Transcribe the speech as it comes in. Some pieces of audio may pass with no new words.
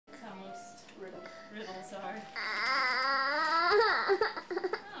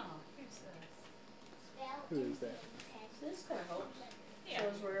Oh, here's this. Who is that? This kind of helps. Yeah.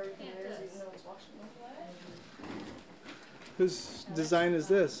 Shows where everything Yeah, it is, does. even though it's watching it. Whose design is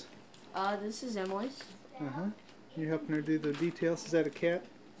this? This is Emily's. You helping her do the details? Is that a cat?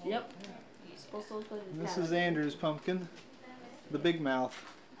 Yep. It's supposed to look like a cat. This is Andrew's pumpkin. The big mouth.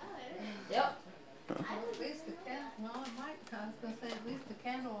 Yep. At least the candle, well, it might, I was going to say at least the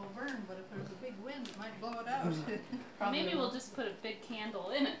candle will burn, but if there's a big wind, it might blow it out. Maybe we'll just put a big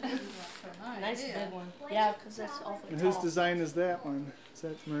candle in it. That's a Nice big one. Yeah, because that's awfully And tall. whose design is that one? Is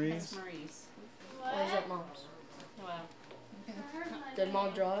that Marie's? That's Marie's. Or is that Mom's? Wow. Did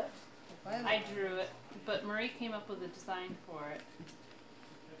Mom draw it? I drew it, but Marie came up with a design for it.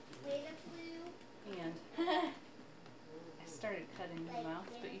 And I started cutting the mouth,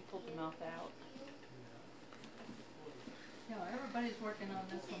 but you pulled the mouth out. Yeah, everybody's working on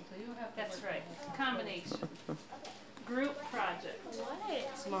this one, so you have to That's work right. on this. Combination. Group project.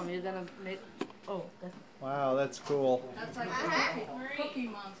 What? So Mom, you're gonna make. Oh, that's. Wow, that's cool. That's like the Cookie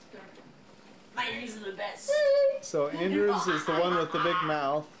Monster. Mine are the best. So Andrew's is the one with the big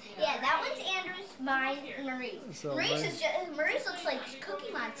mouth. Yeah, that one's Andrew's, mine, Marie's. So Marie's looks like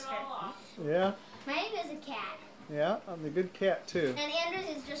Cookie Monster. Yeah, Mine is a cat. yeah, I'm the good cat too. And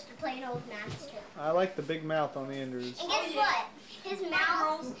Andrew's is just a plain old monster. I like the big mouth on Andrew's. And guess what? His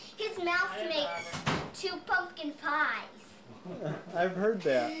mouth makes 2 pumpkin pies. I've heard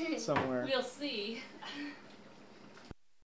that somewhere. We'll see.